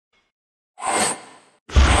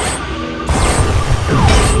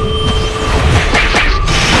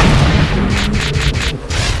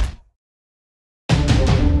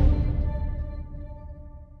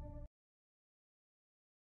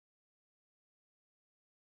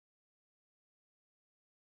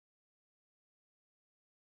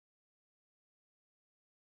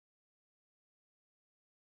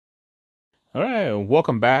All right,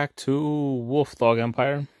 welcome back to Wolf Dog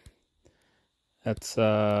Empire. That's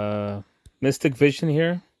Mystic Vision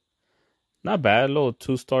here. Not bad, a little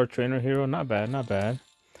 2-star trainer hero. Not bad, not bad.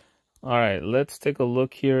 All right, let's take a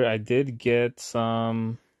look here. I did get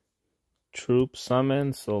some troop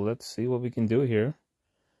summons, so let's see what we can do here.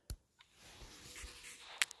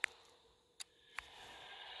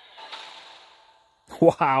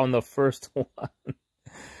 Wow, on the first one.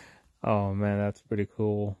 Oh man, that's pretty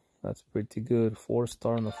cool. That's pretty good.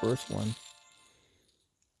 4-star on the first one.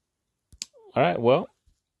 All right, well,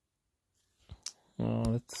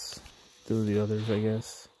 let's do the others, I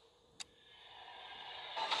guess.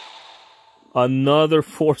 Another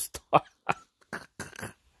 4-star.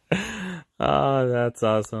 Oh, that's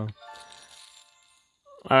awesome.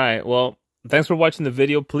 All right, well, thanks for watching the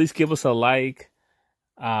video. Please give us a like.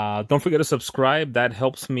 Don't forget to subscribe. That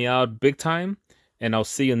helps me out big time. And I'll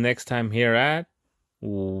see you next time here at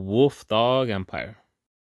Wolf Dog Empire.